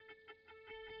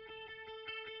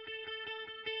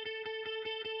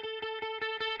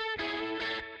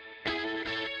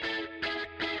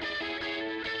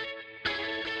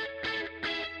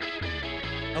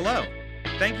Hello.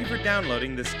 Thank you for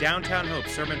downloading this Downtown Hope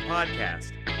Sermon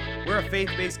Podcast. We're a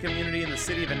faith-based community in the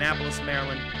city of Annapolis,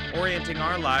 Maryland, orienting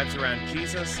our lives around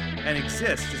Jesus and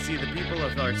exist to see the people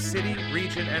of our city,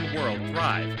 region, and world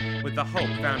thrive with the hope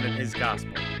found in His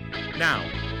gospel. Now,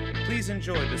 please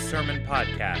enjoy the Sermon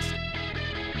Podcast.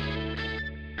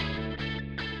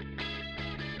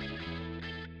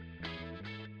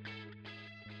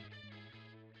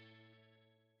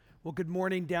 Well, good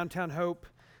morning, Downtown Hope.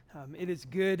 It is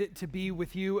good to be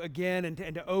with you again and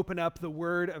to open up the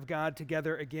Word of God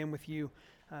together again with you.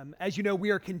 As you know, we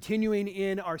are continuing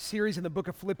in our series in the book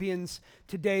of Philippians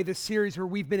today, this series where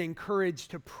we've been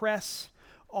encouraged to press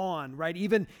on, right?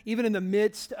 Even in the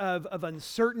midst of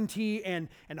uncertainty and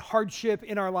hardship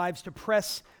in our lives, to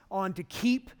press on, to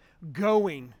keep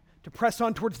going, to press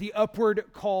on towards the upward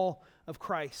call of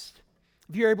Christ.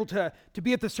 If you're able to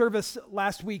be at the service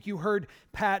last week, you heard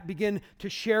Pat begin to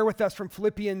share with us from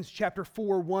Philippians chapter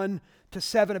 4,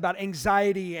 1-7 about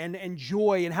anxiety and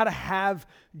joy and how to have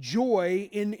joy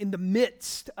in the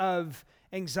midst of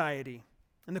anxiety.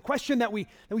 And the question that we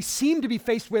seem to be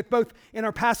faced with both in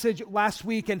our passage last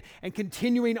week and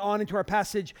continuing on into our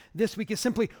passage this week is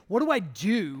simply, what do I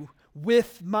do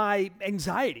with my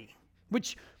anxiety?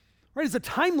 Which right, it's a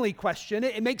timely question.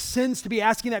 It makes sense to be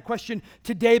asking that question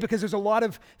today because there's a lot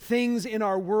of things in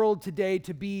our world today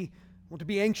to be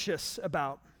anxious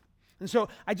about. And so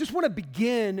I just want to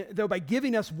begin, though, by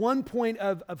giving us one point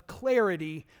of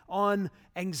clarity on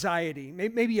anxiety,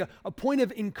 maybe a point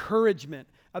of encouragement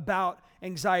about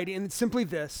anxiety, and it's simply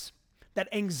this, that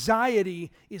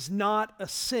anxiety is not a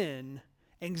sin.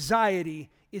 Anxiety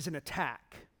is an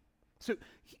attack. So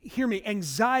hear me,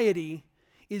 anxiety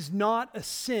is not a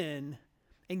sin.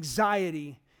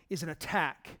 Anxiety is an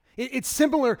attack. It's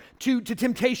similar to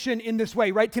temptation in this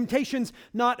way, right? Temptation's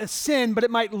not a sin, but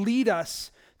it might lead us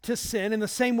to sin. In the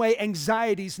same way,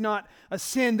 anxiety's not a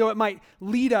sin, though it might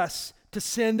lead us to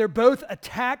sin. They're both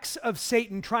attacks of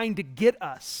Satan trying to get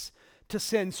us to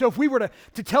sin. So if we were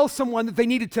to tell someone that they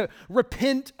needed to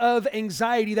repent of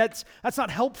anxiety, that's not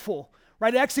helpful,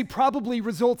 right? It actually probably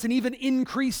results in even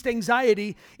increased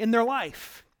anxiety in their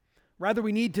life. Rather,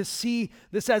 we need to see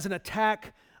this as an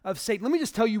attack of Satan. Let me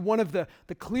just tell you one of the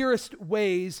clearest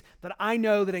ways that I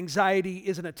know that anxiety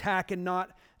is an attack and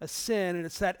not a sin, and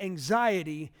it's that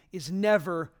anxiety is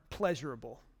never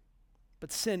pleasurable,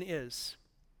 but sin is.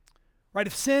 Right?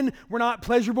 If sin were not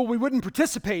pleasurable, we wouldn't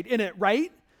participate in it,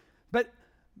 right?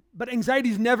 But anxiety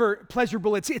is never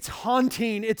pleasurable. It's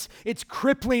haunting. It's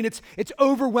crippling. It's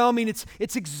overwhelming.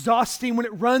 It's exhausting when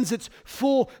it runs its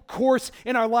full course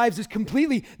in our lives. It's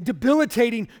completely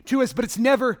debilitating to us, but it's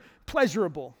never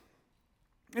pleasurable.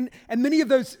 And many of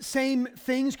those same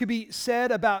things could be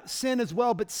said about sin as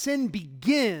well, but sin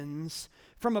begins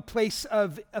from a place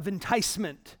of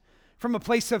enticement, from a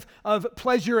place of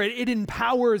pleasure. It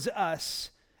empowers us,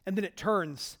 and then it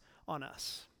turns on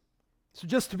us. So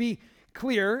just to be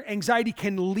clear, anxiety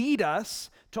can lead us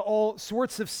to all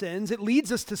sorts of sins. It leads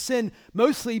us to sin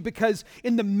mostly because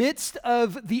in the midst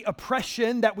of the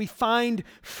oppression that we find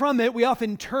from it, we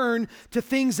often turn to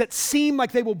things that seem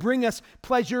like they will bring us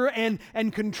pleasure and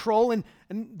control, and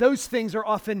those things are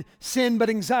often sin, but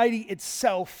anxiety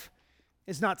itself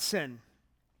is not sin.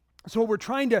 So what we're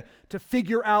trying to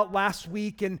figure out last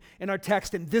week in our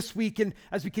text and this week and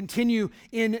as we continue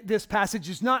in this passage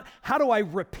is not how do I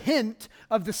repent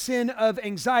of the sin of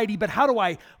anxiety, but how do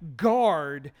I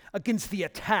guard against the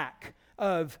attack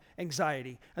of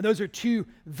anxiety? And those are two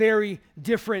very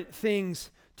different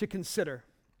things to consider.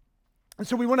 And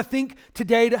so we want to think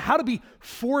today to how to be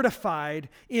fortified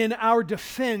in our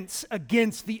defense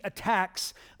against the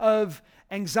attacks of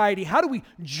anxiety. How do we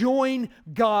join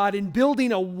God in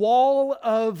building a wall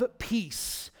of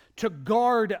peace to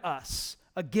guard us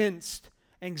against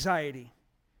anxiety?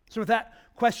 So with that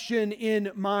question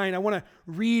in mind, I want to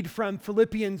read from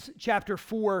Philippians chapter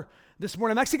 4 this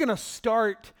morning. I'm actually going to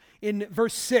start in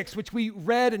verse 6, which we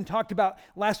read and talked about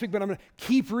last week, but I'm going to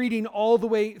keep reading all the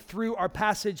way through our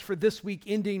passage for this week,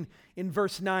 ending in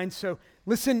verse 9. So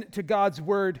listen to God's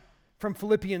word from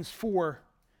Philippians 4,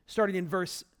 starting in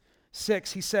verse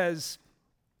 6. He says,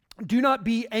 "Do not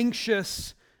be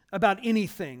anxious about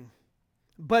anything,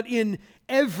 but in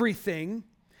everything,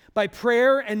 by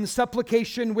prayer and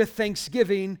supplication with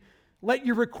thanksgiving, let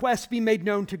your requests be made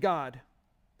known to God.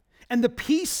 And the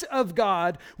peace of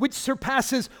God, which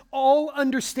surpasses all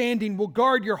understanding, will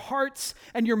guard your hearts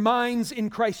and your minds in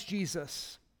Christ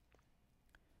Jesus.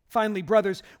 Finally,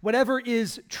 brothers, whatever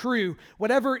is true,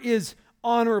 whatever is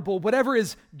honorable, whatever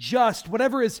is just,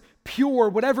 whatever is pure,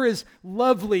 whatever is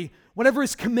lovely, whatever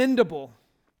is commendable,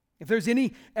 if there's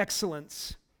any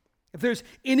excellence, if there's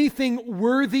anything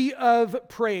worthy of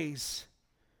praise,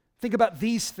 think about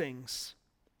these things.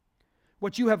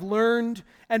 What you have learned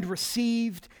and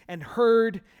received and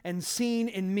heard and seen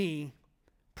in me,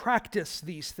 practice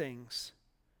these things,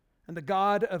 and the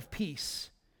God of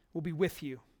peace will be with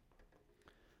you.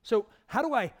 So how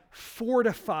do I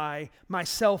fortify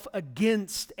myself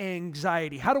against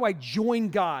anxiety? How do I join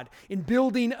God in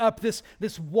building up this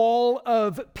wall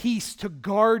of peace to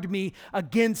guard me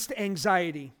against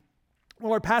anxiety?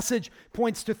 Well, our passage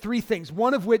points to three things,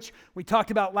 one of which we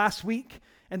talked about last week,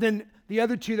 and then the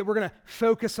other two that we're going to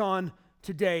focus on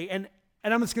today. And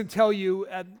I'm just going to tell you,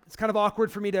 it's kind of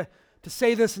awkward for me to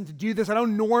say this and to do this. I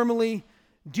don't normally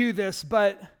do this,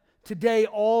 but today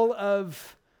all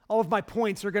of my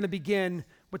points are going to begin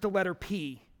with the letter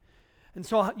P. And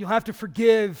so you'll have to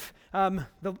forgive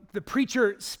the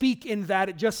preacher speak in that.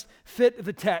 It just fit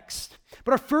the text.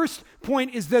 But our first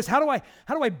point is this: how do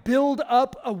I build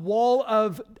up a wall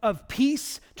of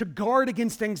peace to guard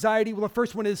against anxiety? Well, the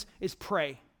first one is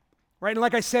pray. Right? And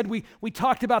like I said, we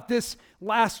talked about this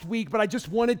last week, but I just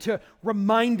wanted to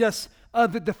remind us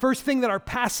of the first thing that our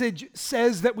passage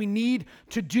says that we need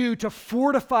to do to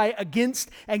fortify against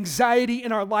anxiety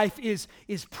in our life is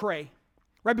pray.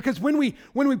 Right? Because when we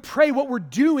pray, what we're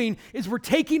doing is we're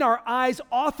taking our eyes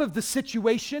off of the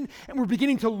situation and we're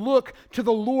beginning to look to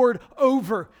the Lord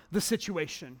over the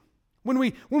situation. When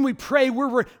we pray,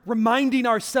 we're reminding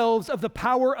ourselves of the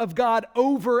power of God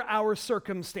over our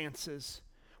circumstances.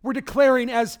 We're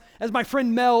declaring, as my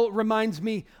friend Mel reminds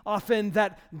me often,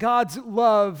 that God's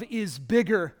love is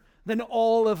bigger than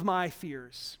all of my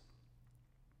fears.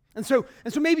 And so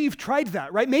maybe you've tried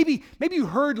that, right? Maybe you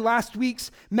heard last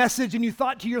week's message and you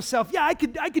thought to yourself, yeah, I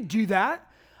could do that.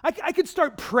 I could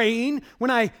start praying when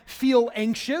I feel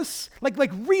anxious,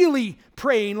 like really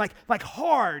praying, like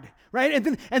hard, right?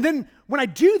 And then when I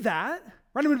do that,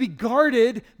 right, I'm going to be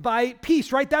guarded by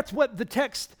peace, right? That's what the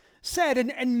text said,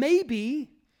 and maybe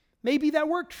that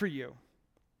worked for you,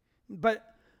 but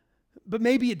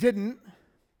maybe it didn't.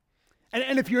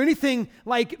 And if you're anything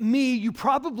like me, you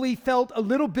probably felt a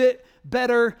little bit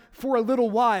better for a little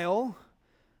while.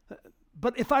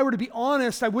 But if I were to be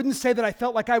honest, I wouldn't say that I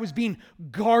felt like I was being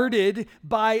guarded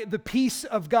by the peace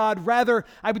of God. Rather,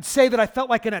 I would say that I felt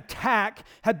like an attack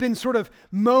had been sort of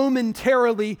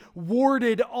momentarily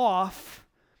warded off,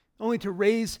 only to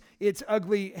raise its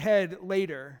ugly head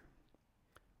later.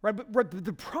 Right? But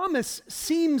the promise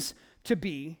seems to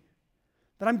be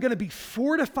that I'm going to be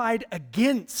fortified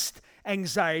against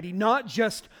anxiety, not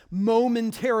just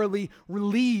momentarily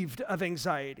relieved of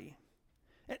anxiety.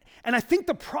 And I think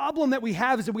the problem that we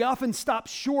have is that we often stop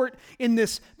short in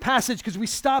this passage because we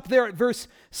stop there at verse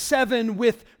 7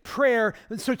 with prayer.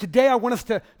 And so today I want us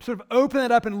to sort of open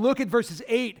it up and look at verses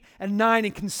 8 and 9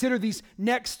 and consider these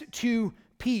next two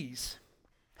P's.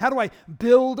 How do I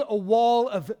build a wall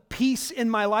of peace in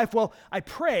my life? Well, I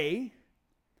pray,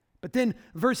 but then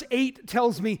verse 8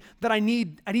 tells me that I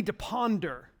need to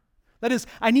ponder. That is,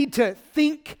 I need to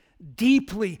think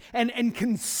deeply and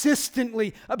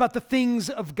consistently about the things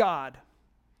of God.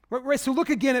 Right, so look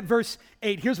again at verse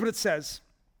 8. Here's what it says.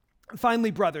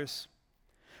 Finally, brothers,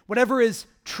 whatever is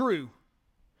true,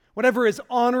 whatever is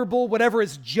honorable, whatever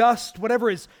is just,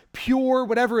 whatever is pure,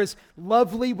 whatever is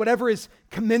lovely, whatever is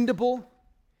commendable,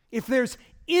 if there's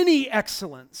any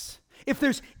excellence, if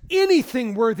there's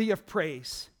anything worthy of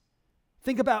praise,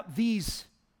 think about these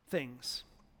things.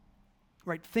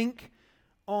 Right? Think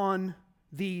on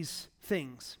these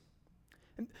things.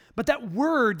 But that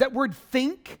word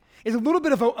think, is a little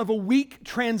bit of a weak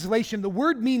translation. The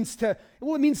word means to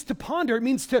ponder. It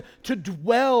means to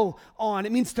dwell on.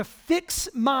 It means to fix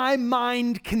my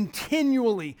mind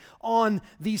continually on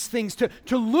these things,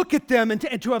 to look at them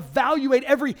and to evaluate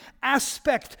every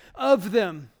aspect of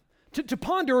them, to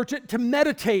ponder or to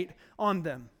meditate on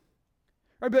them.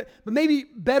 Right, but maybe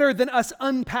better than us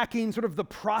unpacking sort of the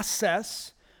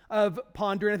process of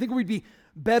pondering, I think we'd be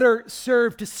better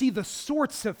served to see the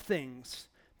sorts of things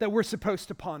that we're supposed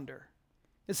to ponder.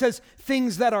 It says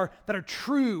things that are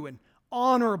true and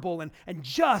honorable and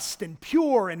just and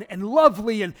pure and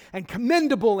lovely and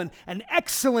commendable and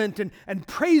excellent and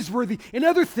praiseworthy. In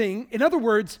other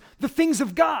words, the things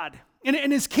of God.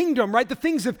 In his kingdom, right? The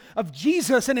things of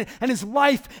Jesus and his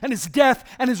life and his death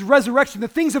and his resurrection, the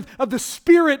things of the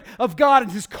Spirit of God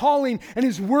and his calling and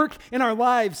his work in our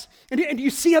lives. And do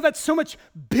you see how that's so much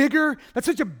bigger? That's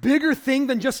such a bigger thing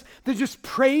than just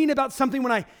praying about something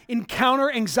when I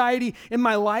encounter anxiety in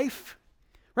my life,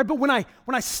 right? But when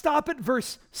I stop at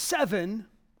verse 7,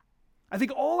 I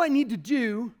think all I need to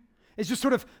do is just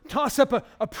sort of toss up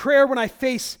a prayer when I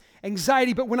face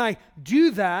anxiety. But when I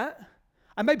do that,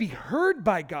 I might be heard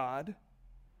by God,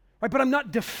 right, but I'm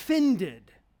not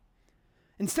defended.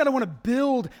 Instead, I want to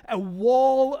build a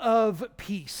wall of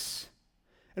peace.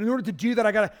 And in order to do that,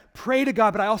 I got to pray to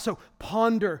God, but I also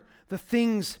ponder the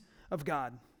things of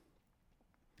God.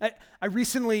 I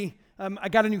recently, I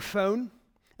got a new phone,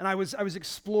 and I was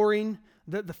exploring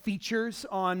the features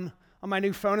on my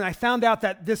new phone, and I found out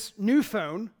that this new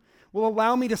phone will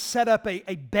allow me to set up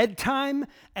a bedtime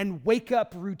and wake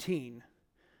up routine.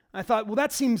 I thought, well,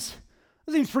 that seems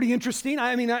pretty interesting.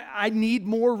 I mean, I need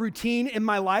more routine in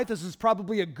my life. This is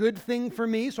probably a good thing for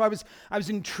me. So I was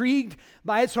intrigued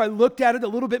by it. So I looked at it a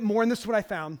little bit more, and this is what I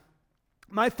found.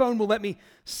 My phone will let me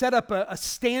set up a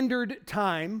standard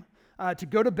time to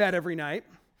go to bed every night,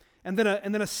 and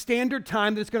then a standard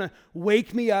time that's going to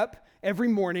wake me up every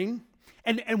morning.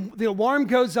 And the alarm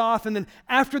goes off, and then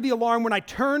after the alarm, when I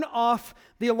turn off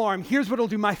the alarm, here's what it'll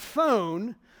do. My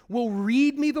phone will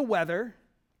read me the weather.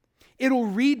 It'll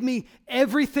read me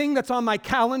everything that's on my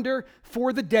calendar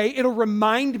for the day. It'll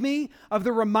remind me of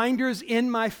the reminders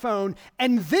in my phone.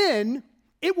 And then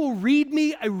it will read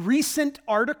me a recent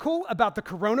article about the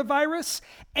coronavirus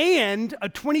and a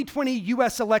 2020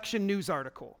 U.S. election news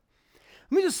article.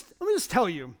 Let me just tell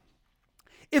you,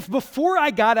 if before I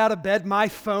got out of bed, my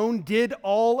phone did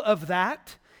all of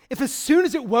that, if as soon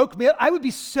as it woke me up, I would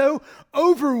be so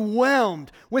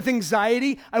overwhelmed with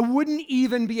anxiety, I wouldn't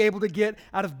even be able to get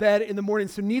out of bed in the morning.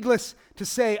 So needless to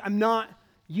say, I'm not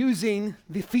using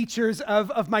the features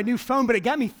of my new phone, but it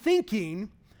got me thinking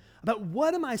about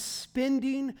what am I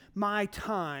spending my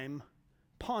time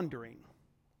pondering?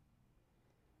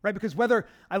 Right? Because whether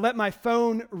I let my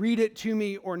phone read it to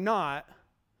me or not,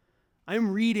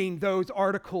 I'm reading those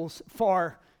articles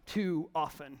far too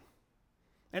often.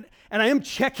 And I am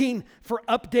checking for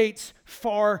updates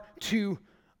far too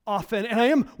often. And I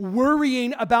am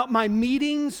worrying about my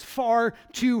meetings far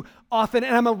too often.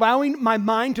 And I'm allowing my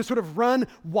mind to sort of run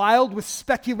wild with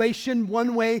speculation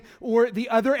one way or the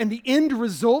other. And the end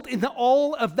result in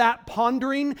all of that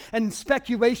pondering and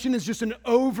speculation is just an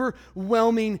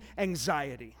overwhelming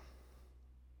anxiety.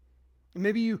 And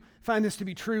maybe you find this to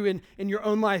be true in your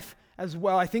own life as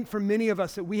well. I think for many of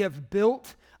us that we have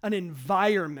built an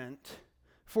environment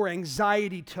for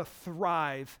anxiety to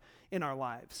thrive in our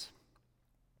lives.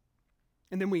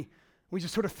 And then we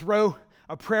just sort of throw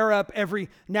a prayer up every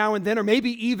now and then, or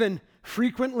maybe even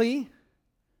frequently,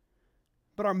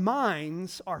 but our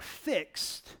minds are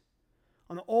fixed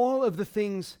on all of the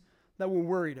things that we're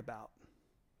worried about.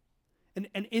 And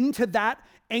into that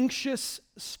anxious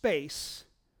space,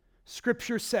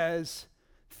 Scripture says,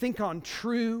 think on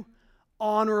true,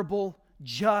 honorable,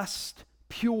 just,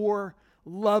 pure,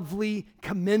 lovely,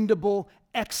 commendable,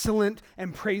 excellent,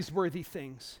 and praiseworthy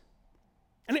things.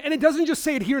 And it doesn't just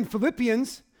say it here in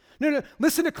Philippians. No,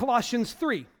 listen to Colossians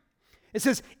 3. It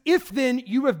says, if then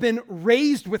you have been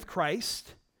raised with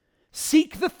Christ,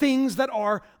 seek the things that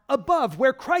are above,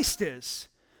 where Christ is,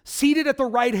 seated at the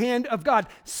right hand of God.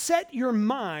 Set your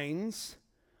minds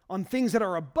on things that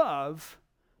are above,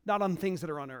 not on things that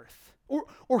are on earth.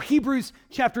 Or Hebrews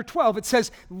chapter 12, it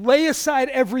says, lay aside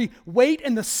every weight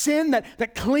and the sin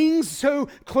that clings so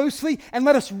closely, and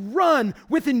let us run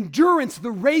with endurance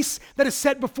the race that is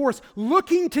set before us,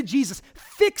 looking to Jesus,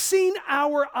 fixing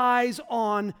our eyes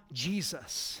on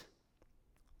Jesus,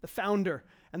 the founder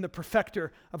and the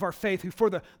perfecter of our faith, who for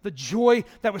the joy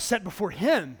that was set before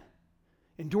him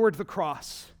endured the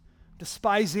cross,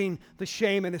 despising the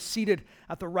shame, and is seated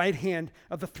at the right hand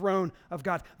of the throne of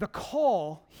God. The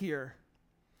call here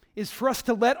is for us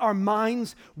to let our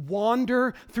minds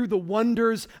wander through the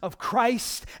wonders of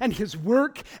Christ and his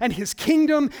work and his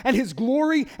kingdom and his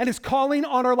glory and his calling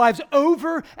on our lives.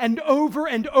 Over and over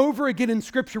and over again in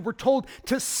Scripture, we're told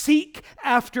to seek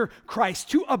after Christ,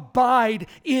 to abide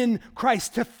in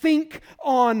Christ, to think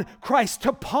on Christ,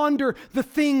 to ponder the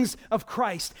things of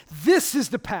Christ. This is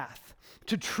the path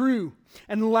to true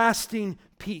and lasting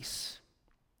peace.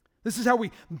 This is how we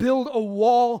build a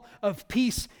wall of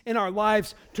peace in our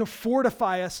lives to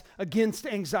fortify us against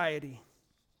anxiety.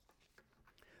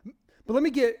 But let me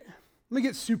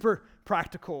get super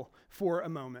practical for a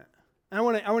moment. And I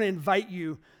want to invite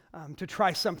you to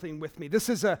try something with me. This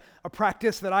is a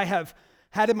practice that I have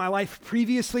had in my life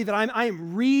previously that I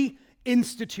am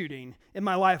reinstituting in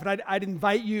my life, and I'd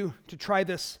invite you to try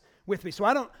this with me. So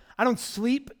I don't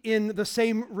sleep in the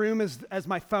same room as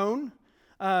my phone.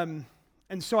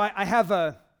 And so I have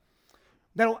I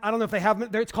don't know if they have them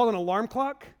there. It's called an alarm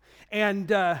clock. And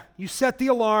you set the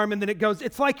alarm, and then it goes,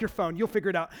 it's like your phone. You'll figure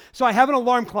it out. So I have an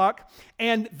alarm clock,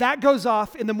 and that goes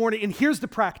off in the morning. And here's the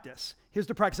practice. I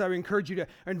would encourage you to,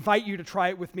 or invite you to try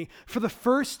it with me. For the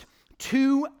first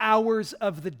 2 hours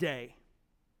of the day,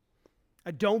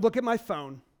 I don't look at my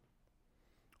phone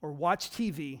or watch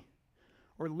TV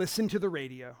or listen to the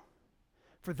radio.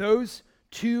 For those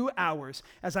 2 hours,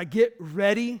 as I get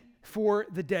ready for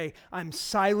the day, I'm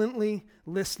silently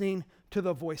listening to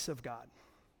the voice of God.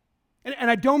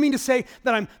 And I don't mean to say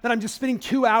that I'm just spending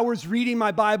 2 hours reading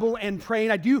my Bible and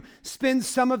praying. I do spend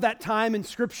some of that time in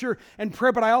Scripture and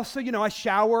prayer, but I also, I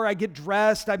shower, I get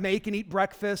dressed, I make and eat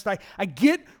breakfast. I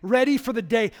get ready for the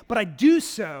day, but I do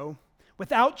so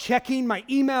without checking my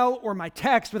email or my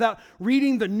text, without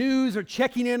reading the news or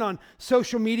checking in on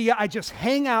social media. I just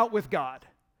hang out with God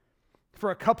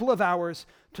for a couple of hours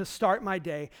to start my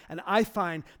day. And I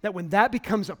find that when that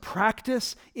becomes a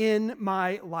practice in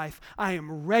my life, I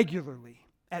am regularly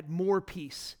at more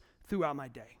peace throughout my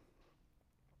day.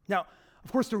 Now,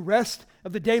 of course, the rest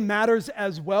of the day matters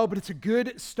as well, but it's a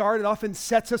good start. It often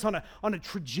sets us on a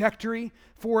trajectory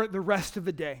for the rest of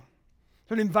the day.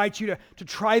 So I invite you to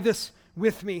try this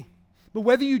with me. But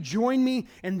whether you join me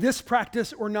in this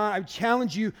practice or not, I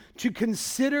challenge you to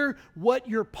consider what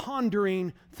you're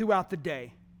pondering throughout the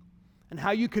day and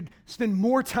how you could spend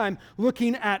more time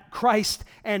looking at Christ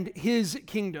and his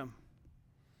kingdom.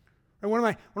 And one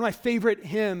of my favorite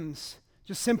hymns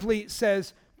just simply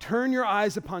says, "Turn your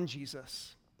eyes upon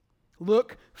Jesus.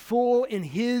 Look full in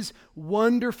his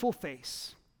wonderful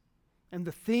face, and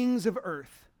the things of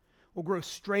earth will grow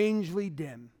strangely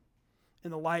dim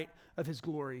in the light of his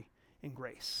glory and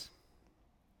grace."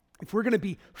 If we're going to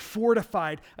be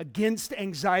fortified against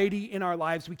anxiety in our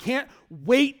lives, we can't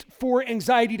wait for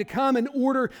anxiety to come in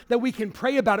order that we can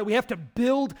pray about it. We have to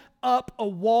build up a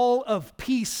wall of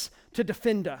peace to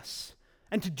defend us.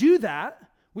 And to do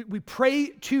that, we pray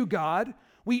to God,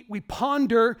 we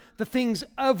ponder the things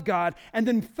of God, and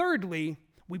then thirdly,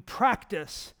 we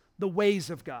practice the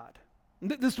ways of God. And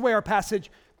this is the way our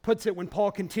passage puts it when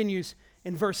Paul continues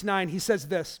in verse 9. He says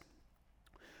this,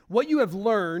 "What you have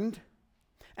learned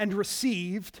and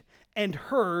received and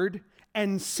heard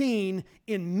and seen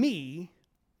in me,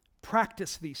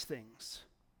 practice these things,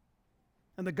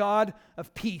 and the God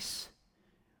of peace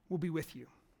will be with you."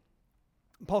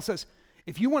 Paul says,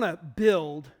 if you want to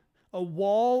build a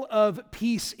wall of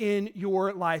peace in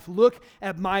your life, look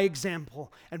at my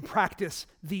example and practice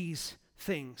these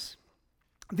things.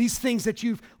 These things that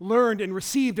you've learned and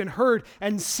received and heard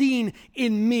and seen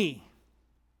in me.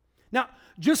 Now,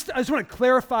 I just want to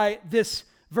clarify this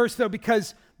verse though,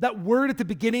 because that word at the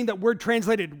beginning, that word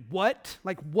translated what,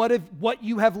 like what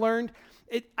you have learned,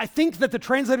 I think that the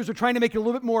translators are trying to make it a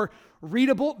little bit more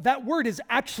readable. That word is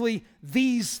actually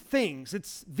these things.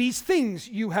 It's these things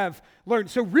you have learned.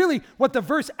 So really what the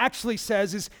verse actually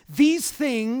says is these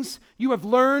things you have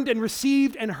learned and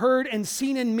received and heard and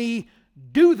seen in me,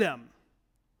 do them.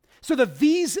 So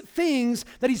these things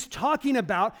that he's talking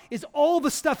about is all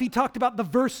the stuff he talked about the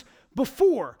verse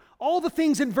before. All the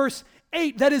things in verse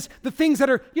 8, that is the things that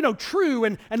are, true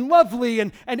and lovely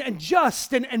and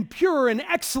just and pure and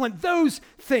excellent, those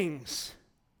things.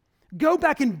 Go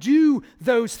back and do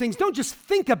those things. Don't just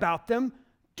think about them,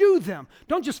 do them.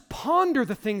 Don't just ponder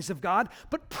the things of God,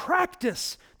 but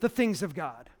practice the things of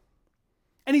God.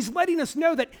 And he's letting us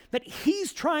know that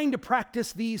he's trying to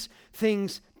practice these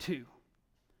things too.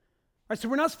 All right, so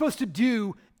we're not supposed to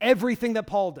do everything that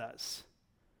Paul does.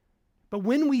 But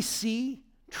when we see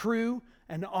true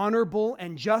and honorable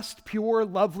and just, pure,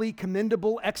 lovely,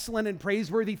 commendable, excellent, and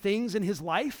praiseworthy things in his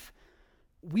life,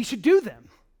 we should do them.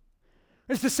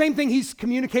 It's the same thing he's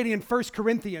communicating in 1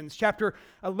 Corinthians chapter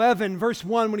 11, verse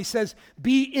 1, when he says,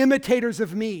 "Be imitators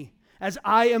of me as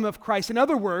I am of Christ." In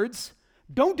other words,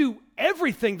 don't do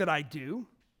everything that I do,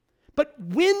 but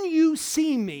when you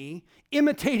see me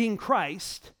imitating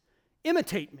Christ,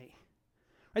 imitate me.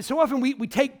 And so often we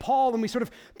take Paul and we sort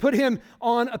of put him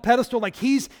on a pedestal like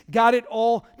he's got it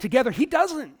all together. He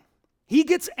doesn't. He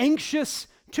gets anxious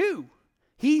too.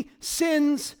 He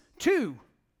sins too.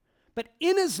 But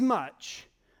inasmuch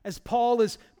as Paul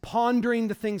is pondering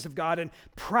the things of God and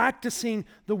practicing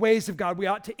the ways of God, we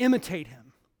ought to imitate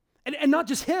him. And not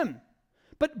just him,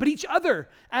 but each other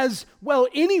as well.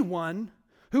 Anyone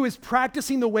who is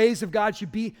practicing the ways of God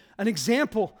should be an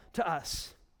example to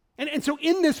us. And so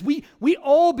in this, we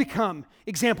all become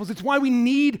examples. It's why we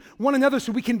need one another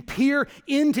so we can peer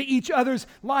into each other's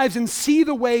lives and see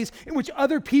the ways in which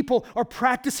other people are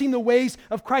practicing the ways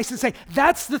of Christ and say,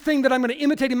 that's the thing that I'm going to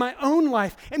imitate in my own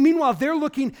life. And meanwhile, they're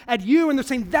looking at you and they're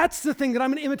saying, that's the thing that I'm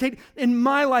going to imitate in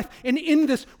my life. And in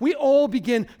this, we all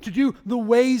begin to do the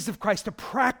ways of Christ, to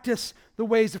practice the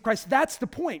ways of Christ. That's the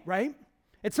point, right?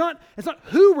 It's not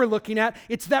who we're looking at,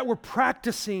 it's that we're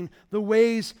practicing the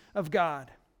ways of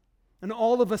God. And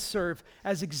all of us serve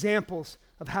as examples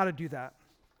of how to do that.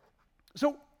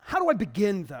 So how do I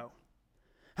begin, though?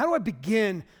 How do I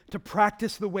begin to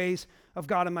practice the ways of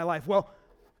God in my life? Well,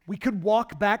 we could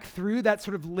walk back through that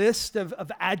sort of list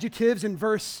of adjectives in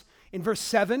verse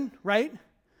 7, right?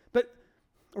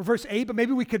 Or verse 8, but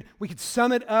maybe we could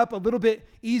sum it up a little bit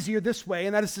easier this way,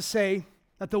 and that is to say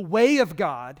that the way of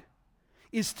God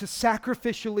is to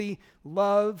sacrificially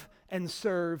love and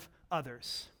serve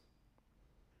others,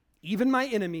 even my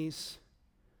enemies,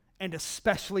 and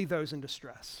especially those in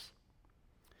distress.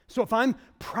 So if I'm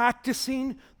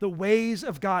practicing the ways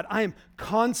of God, I am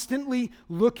constantly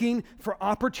looking for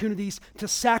opportunities to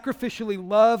sacrificially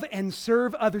love and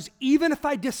serve others, even if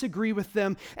I disagree with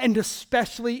them, and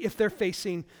especially if they're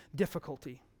facing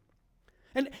difficulty.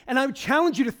 And I would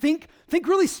challenge you to think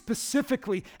really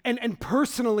specifically and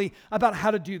personally about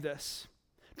how to do this.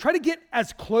 Try to get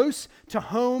as close to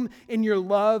home in your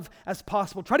love as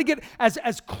possible. Try to get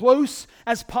as close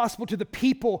as possible to the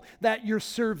people that you're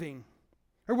serving.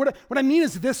 Or what I mean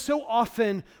is this: so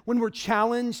often when we're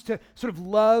challenged to sort of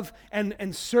love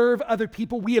and serve other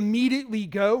people, we immediately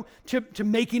go to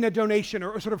making a donation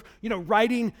or sort of,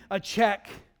 writing a check.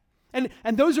 And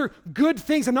those are good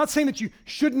things. I'm not saying that you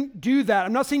shouldn't do that.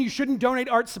 I'm not saying you shouldn't donate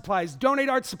art supplies. Donate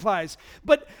art supplies.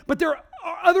 But there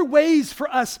are other ways for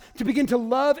us to begin to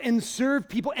love and serve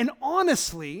people. And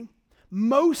honestly,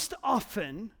 most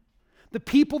often, the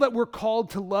people that we're called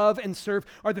to love and serve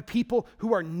are the people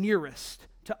who are nearest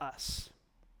to us.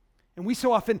 And we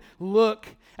so often look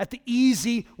at the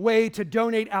easy way to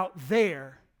donate out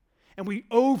there, and we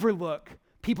overlook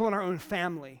people in our own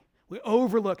family. We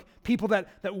overlook people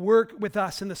that work with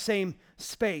us in the same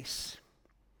space.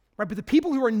 Right? But the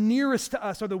people who are nearest to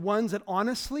us are the ones that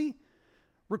honestly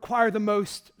require the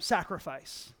most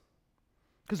sacrifice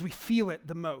because we feel it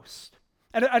the most.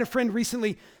 I had a friend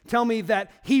recently tell me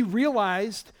that he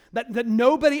realized that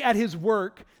nobody at his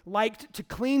work liked to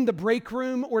clean the break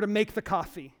room or to make the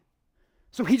coffee.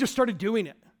 So he just started doing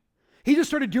it. He just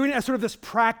started doing it as sort of this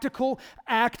practical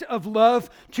act of love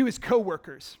to his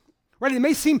coworkers. Right? It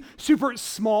may seem super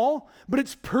small, but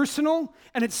it's personal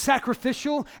and it's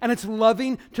sacrificial and it's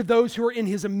loving to those who are in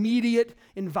his immediate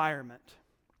environment.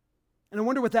 And I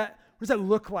wonder what does that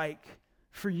look like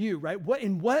for you, right?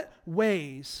 In what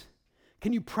ways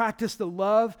can you practice the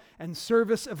love and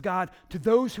service of God to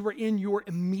those who are in your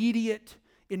immediate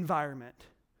environment,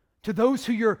 to those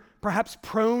who you're perhaps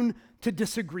prone to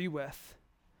disagree with?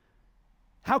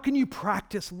 How can you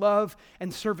practice love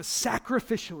and service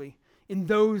sacrificially in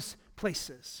those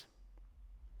places?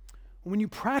 When you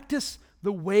practice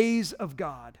the ways of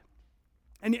God,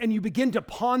 and you begin to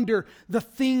ponder the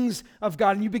things of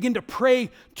God, and you begin to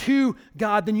pray to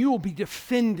God, then you will be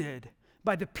defended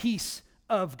by the peace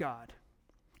of God.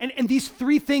 And these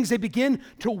three things, they begin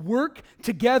to work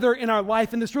together in our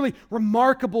life in this really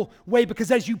remarkable way, because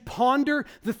as you ponder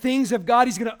the things of God,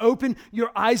 He's going to open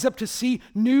your eyes up to see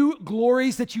new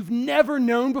glories that you've never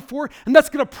known before. And that's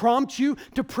going to prompt you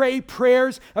to pray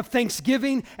prayers of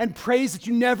thanksgiving and praise that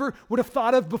you never would have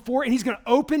thought of before. And He's going to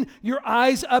open your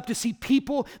eyes up to see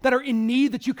people that are in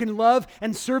need that you can love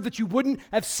and serve that you wouldn't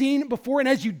have seen before. And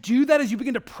as you do that, as you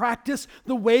begin to practice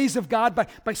the ways of God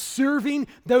by serving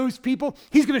those people,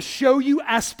 He's going to show you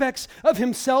aspects of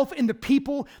Himself in the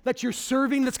people that you're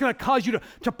serving that's going to cause you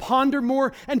to ponder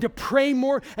more and to pray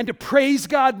more and to praise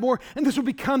God more. And this will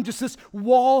become just this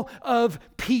wall of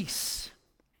peace.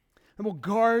 And will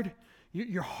guard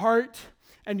your heart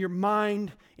and your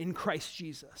mind in Christ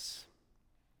Jesus.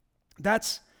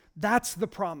 That's the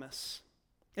promise.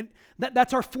 And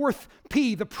that's our fourth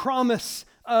P, the promise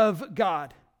of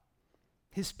God,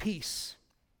 His peace.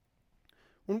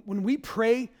 When we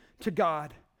pray to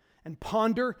God and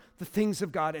ponder the things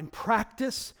of God and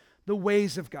practice the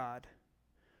ways of God,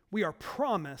 we are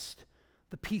promised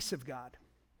the peace of God.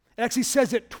 It actually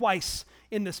says it twice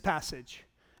in this passage.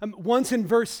 Once in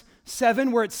verse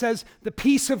 7 where it says, the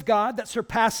peace of God that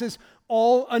surpasses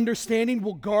all understanding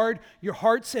will guard your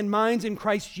hearts and minds in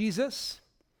Christ Jesus.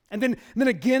 And then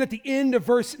again at the end of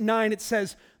verse 9 it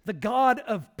says, the God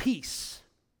of peace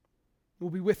will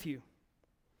be with you.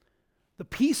 The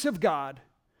peace of God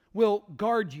will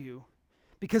guard you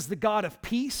because the God of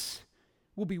peace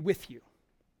will be with you.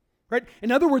 Right?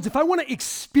 In other words, if I want to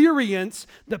experience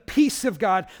the peace of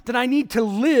God, then I need to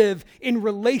live in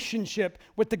relationship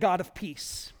with the God of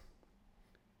peace.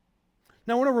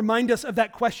 Now I want to remind us of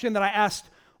that question that I asked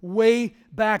way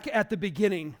back at the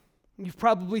beginning. You've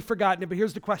probably forgotten it, but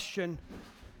here's the question.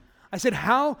 I said,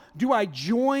 how do I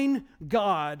join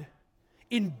God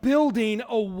in building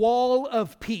a wall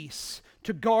of peace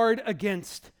to guard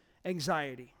against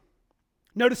anxiety?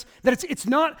 Notice that it's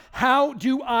not how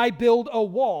do I build a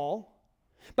wall,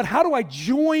 but how do I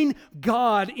join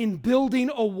God in building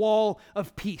a wall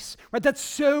of peace? Right? That's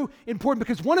so important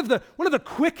because one of the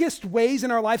quickest ways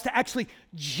in our lives to actually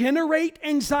generate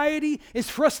anxiety is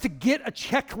for us to get a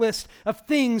checklist of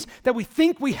things that we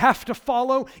think we have to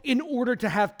follow in order to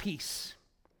have peace.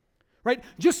 Right?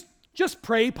 Just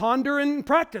pray, ponder, and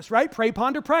practice, right? Pray,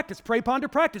 ponder, practice. Pray, ponder,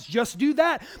 practice. Just do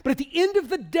that. But at the end of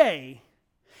the day,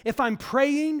 if I'm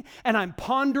praying and I'm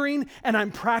pondering and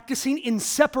I'm practicing in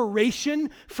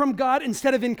separation from God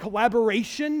instead of in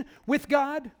collaboration with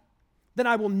God, then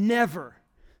I will never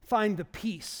find the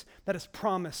peace that is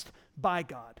promised by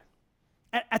God.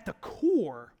 At the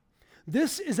core,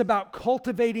 this is about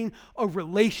cultivating a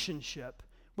relationship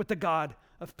with the God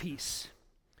of peace.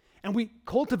 And we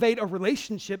cultivate a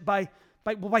relationship by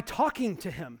talking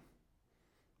to him,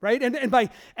 right? And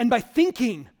by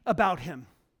thinking about him.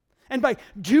 And by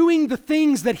doing the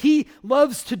things that he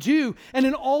loves to do. And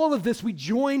in all of this, we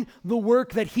join the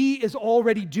work that he is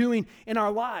already doing in our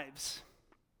lives.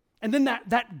 And then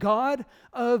that God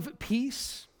of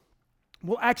peace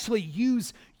will actually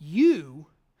use you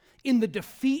in the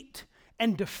defeat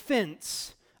and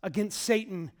defense against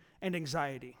Satan and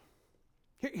anxiety.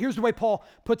 Here's the way Paul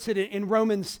puts it in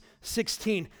Romans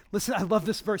 16. Listen, I love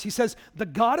this verse. He says, the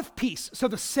God of peace, so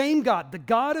the same God, the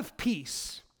God of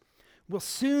peace, will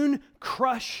soon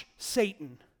crush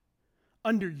Satan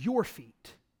under your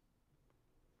feet.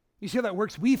 You see how that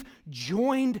works? We've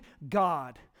joined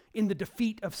God in the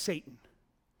defeat of Satan.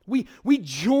 We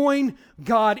join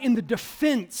God in the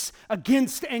defense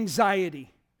against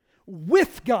anxiety.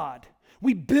 With God,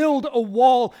 we build a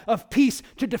wall of peace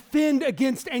to defend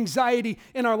against anxiety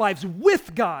in our lives.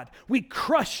 With God, we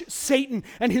crush Satan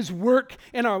and his work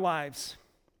in our lives.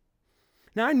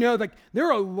 Now, I know there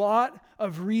are a lot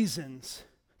of reasons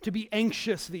to be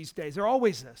anxious these days. There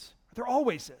always is. There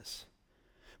always is.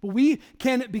 But we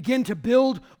can begin to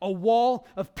build a wall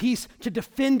of peace to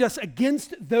defend us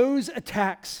against those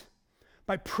attacks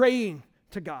by praying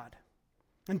to God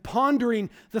and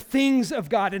pondering the things of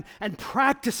God and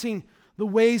practicing the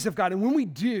ways of God. And when we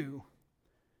do,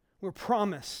 we're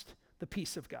promised the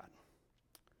peace of God.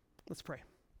 Let's pray.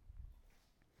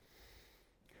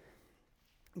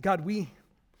 God, we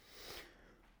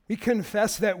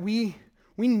confess that we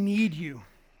need you.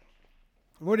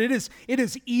 Lord, it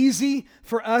is easy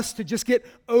for us to just get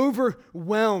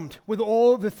overwhelmed with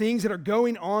all the things that are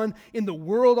going on in the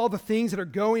world, all the things that are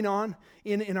going on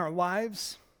in our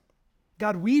lives.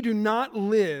 God, we do not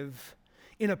live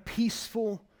in a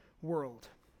peaceful world.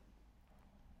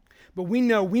 But we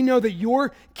know that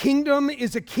your kingdom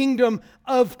is a kingdom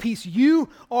of peace. You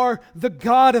are the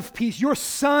God of peace. Your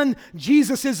Son,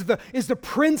 Jesus, is the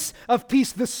Prince of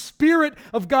Peace. The Spirit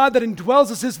of God that indwells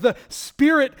us is the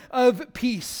Spirit of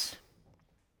peace.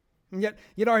 And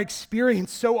yet our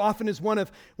experience so often is one of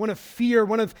fear,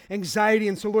 one of anxiety.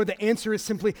 And so, Lord, the answer is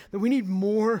simply that we need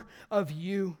more of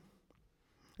you.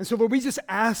 And so, Lord, we just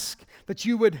ask that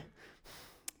you would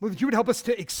help us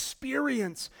to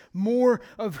experience more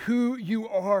of who you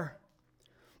are.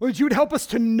 Lord, you would help us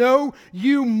to know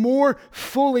you more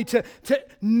fully, to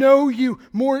know you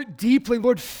more deeply.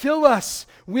 Lord, fill us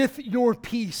with your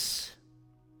peace.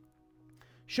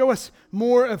 Show us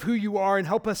more of who you are and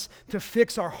help us to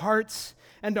fix our hearts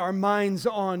and our minds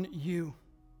on you.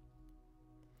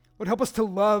 Lord, help us to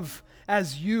love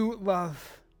as you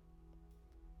love.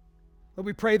 Lord,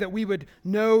 we pray that we would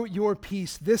know your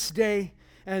peace this day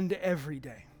and every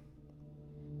day.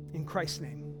 In Christ's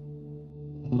name.